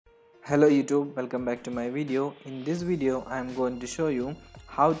Hello YouTube, welcome back to my video. In this video I am going to show you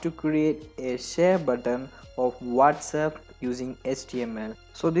how to create a share button of WhatsApp using HTML.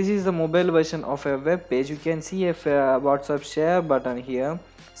 So this is the mobile version of a web page. You can see a WhatsApp share button here.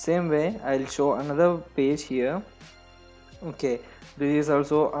 Same way I'll show another page here. Okay, this is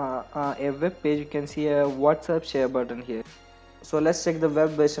also a web page. You can see a WhatsApp share button here. So let's check the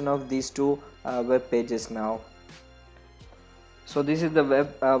web version of these two web pages now. So this is the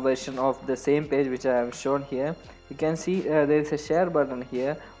web version of the same page which I have shown here. You can see there is a share button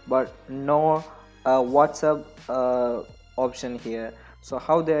here but no WhatsApp option here. So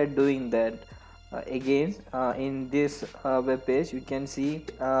how they are doing that? Again in this web page you can see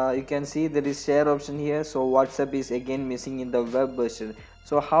there is share option here, so WhatsApp is again missing in the web version.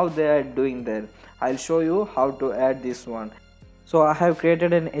 So how they are doing that? I'll show you how to add this one. So I have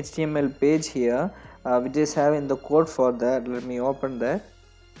created an HTML page here which is having the code for that. Let me open that.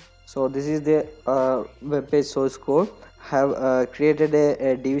 So this is the web page source code. Have created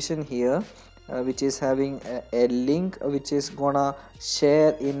a division here which is having a link which is gonna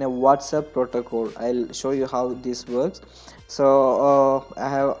share in a WhatsApp protocol. I'll show you how this works. So I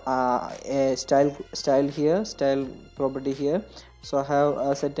have a style here, style property here. So I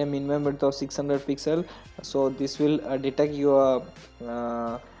have set a minimum width of 600 pixel. So this will detect your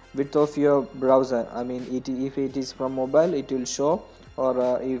width of your browser. I mean if it is from mobile it will show,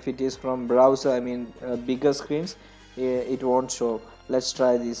 or if it is from browser, I mean bigger screens, it won't show. Let's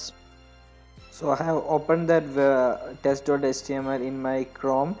try this. So I have opened that test.html in my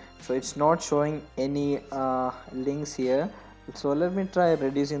Chrome, so it's not showing any links here. So let me try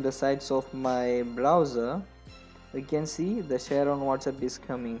reducing the size of my browser. We can see the share on WhatsApp is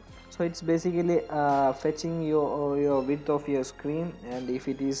coming. So it's basically fetching your width of your screen, and if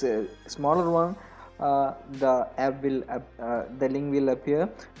it is a smaller one, the app will the link will appear.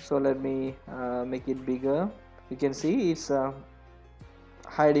 So let me make it bigger. You can see it's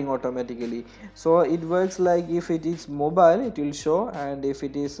hiding automatically. So it works like if it is mobile it will show, and if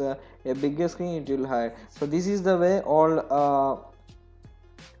it is a bigger screen it will hide. So this is the way all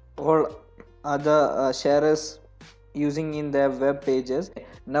other sharers using in their web pages.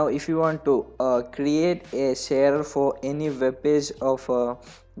 Now if you want to create a share for any web page of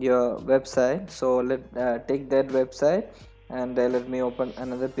your website, so let take that website and let me open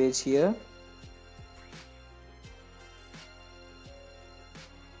another page here.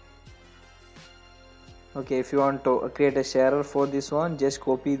 Okay, if you want to create a sharer for this one, just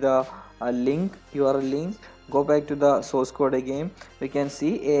copy the link, URL link, go back to the source code again. We can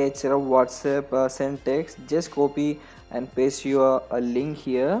see AHR WhatsApp send text. Just copy and paste your link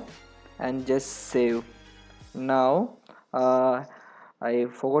here and just save. Now I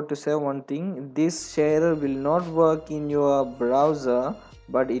forgot to say one thing. This sharer will not work in your browser,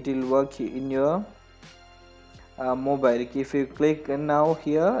 but it will work in your mobile. If you click now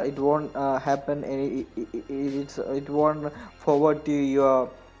here, it won't happen. It won't forward to your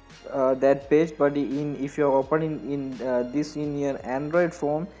that page, but if you're opening in this in your Android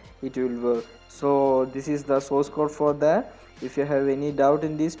phone, it will work. So this is the source code for that. If you have any doubt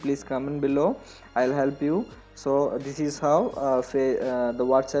in this, please comment below, I'll help you. So this is how the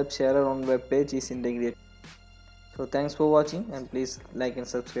WhatsApp sharer on web page is integrated. So thanks for watching, and please like and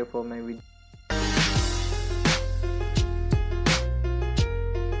subscribe for my video.